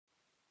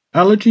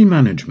Allergy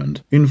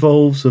management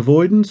involves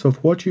avoidance of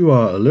what you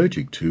are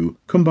allergic to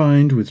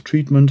combined with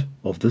treatment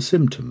of the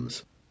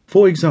symptoms.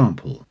 For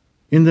example,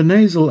 in the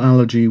nasal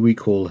allergy we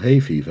call hay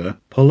fever,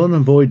 pollen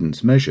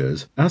avoidance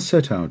measures, as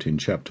set out in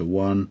Chapter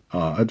 1,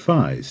 are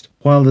advised,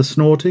 while the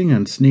snorting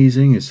and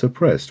sneezing is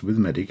suppressed with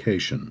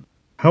medication.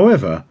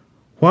 However,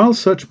 while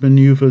such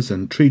maneuvers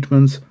and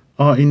treatments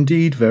are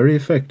indeed very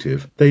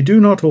effective, they do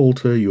not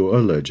alter your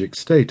allergic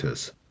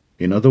status.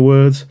 In other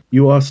words,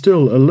 you are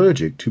still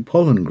allergic to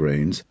pollen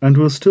grains and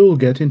will still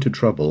get into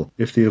trouble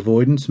if the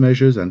avoidance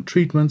measures and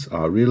treatments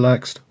are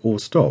relaxed or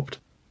stopped.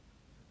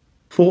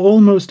 For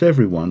almost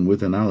everyone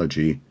with an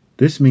allergy,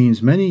 this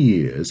means many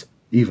years,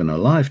 even a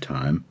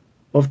lifetime,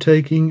 of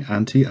taking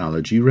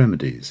anti-allergy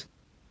remedies.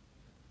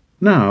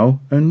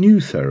 Now, a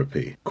new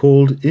therapy,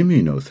 called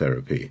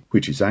immunotherapy,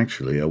 which is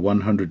actually a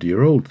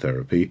 100-year-old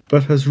therapy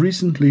but has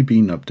recently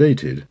been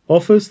updated,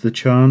 offers the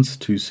chance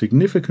to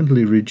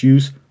significantly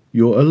reduce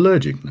your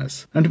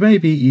allergicness and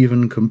maybe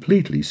even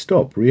completely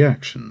stop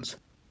reactions.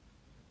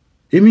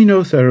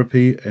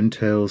 Immunotherapy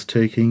entails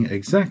taking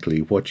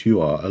exactly what you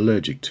are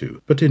allergic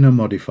to, but in a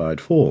modified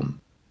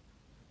form.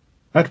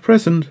 At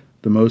present,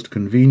 the most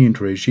convenient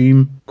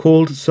regime,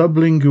 called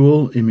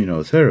sublingual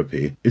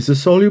immunotherapy, is a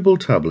soluble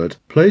tablet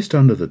placed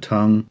under the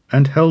tongue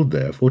and held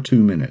there for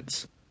 2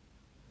 minutes.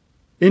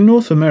 In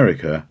North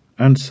America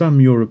and some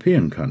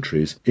European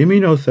countries,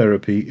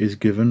 immunotherapy is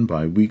given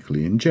by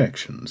weekly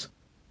injections.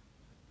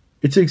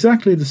 It's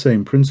exactly the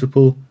same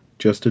principle,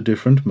 just a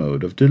different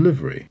mode of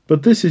delivery.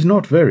 But this is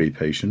not very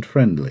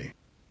patient-friendly.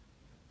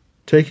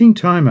 Taking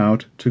time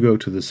out to go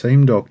to the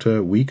same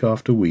doctor week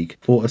after week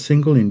for a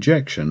single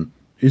injection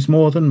is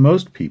more than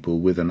most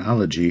people with an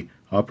allergy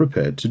are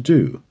prepared to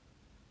do.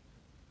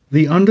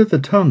 The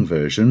under-the-tongue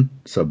version,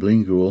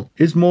 sublingual,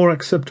 is more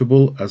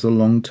acceptable as a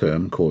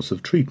long-term course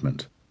of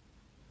treatment.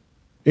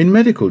 In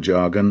medical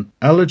jargon,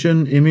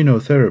 allergen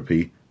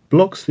immunotherapy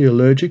blocks the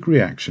allergic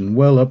reaction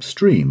well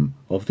upstream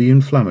of the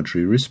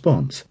inflammatory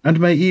response and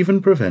may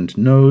even prevent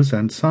nose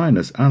and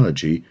sinus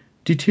allergy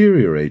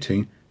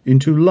deteriorating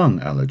into lung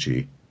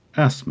allergy,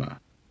 asthma.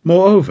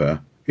 Moreover,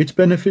 its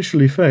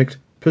beneficial effect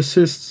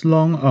persists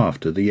long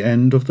after the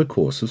end of the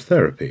course of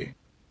therapy.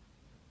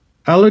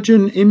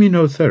 Allergen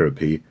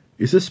immunotherapy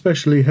is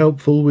especially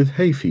helpful with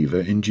hay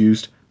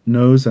fever-induced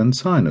nose and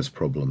sinus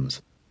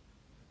problems.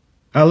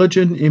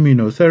 Allergen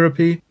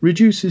immunotherapy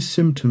reduces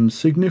symptoms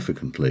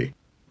significantly,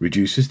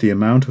 reduces the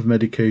amount of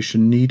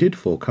medication needed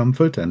for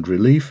comfort and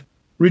relief,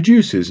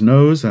 reduces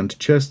nose and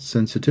chest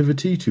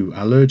sensitivity to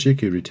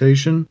allergic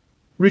irritation,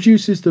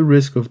 reduces the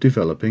risk of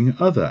developing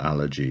other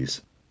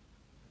allergies.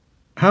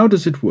 How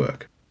does it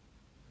work?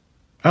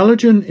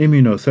 Allergen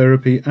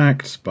immunotherapy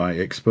acts by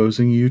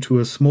exposing you to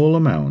a small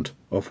amount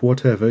of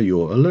whatever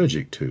you're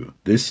allergic to.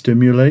 This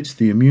stimulates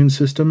the immune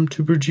system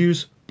to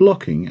produce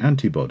blocking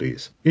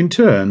antibodies. In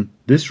turn,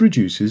 this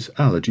reduces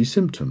allergy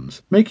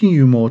symptoms, making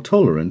you more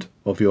tolerant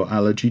of your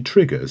allergy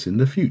triggers in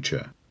the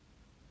future.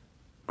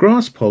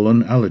 Grass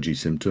pollen allergy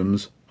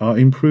symptoms are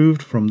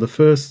improved from the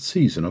first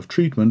season of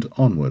treatment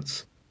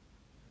onwards.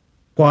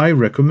 Why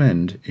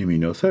recommend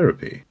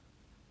immunotherapy?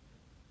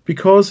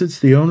 Because it's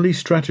the only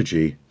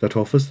strategy that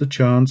offers the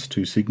chance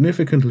to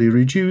significantly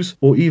reduce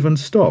or even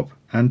stop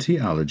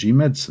anti-allergy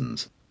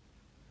medicines.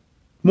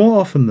 More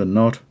often than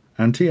not,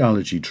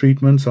 anti-allergy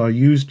treatments are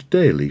used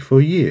daily for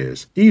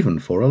years, even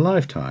for a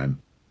lifetime.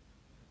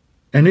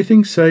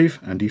 Anything safe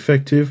and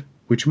effective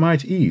which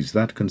might ease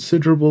that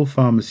considerable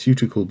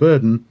pharmaceutical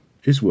burden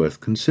is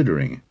worth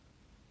considering.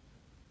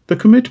 The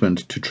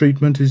commitment to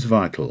treatment is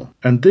vital,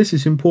 and this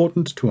is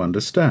important to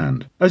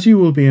understand, as you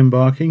will be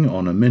embarking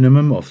on a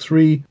minimum of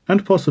 3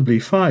 and possibly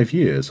 5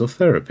 years of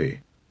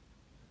therapy.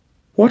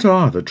 What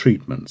are the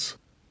treatments?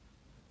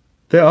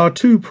 There are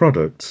 2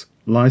 products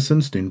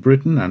licensed in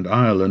Britain and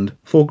Ireland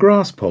for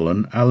grass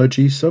pollen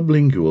allergy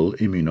sublingual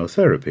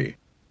immunotherapy: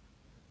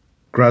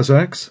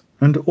 Grazax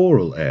and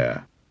Oral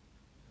Air.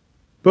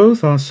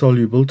 Both are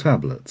soluble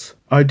tablets.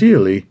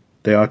 Ideally,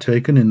 they are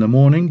taken in the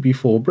morning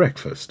before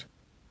breakfast.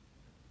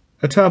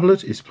 A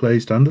tablet is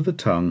placed under the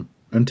tongue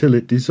until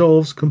it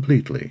dissolves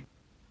completely.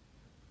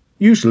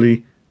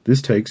 Usually,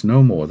 this takes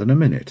no more than a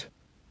minute.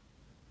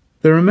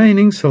 The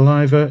remaining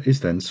saliva is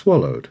then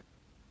swallowed.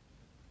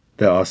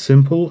 There are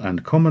simple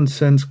and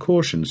common-sense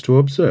cautions to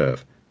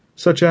observe,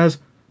 such as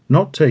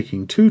not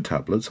taking 2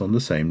 tablets on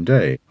the same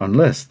day,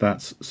 unless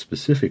that's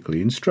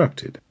specifically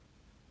instructed.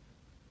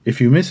 If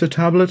you miss a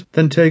tablet,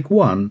 then take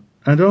 1,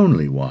 and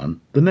only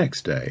 1, the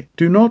next day.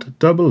 Do not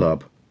double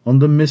up on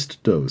the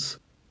missed dose.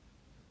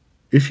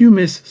 If you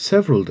miss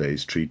several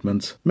days'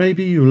 treatments,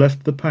 maybe you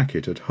left the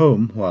packet at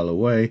home while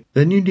away,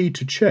 then you need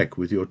to check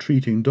with your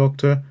treating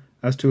doctor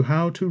as to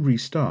how to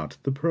restart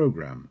the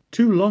program.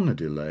 Too long a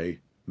delay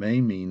may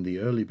mean the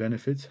early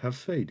benefits have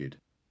faded.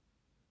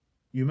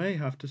 You may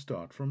have to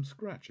start from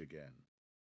scratch again.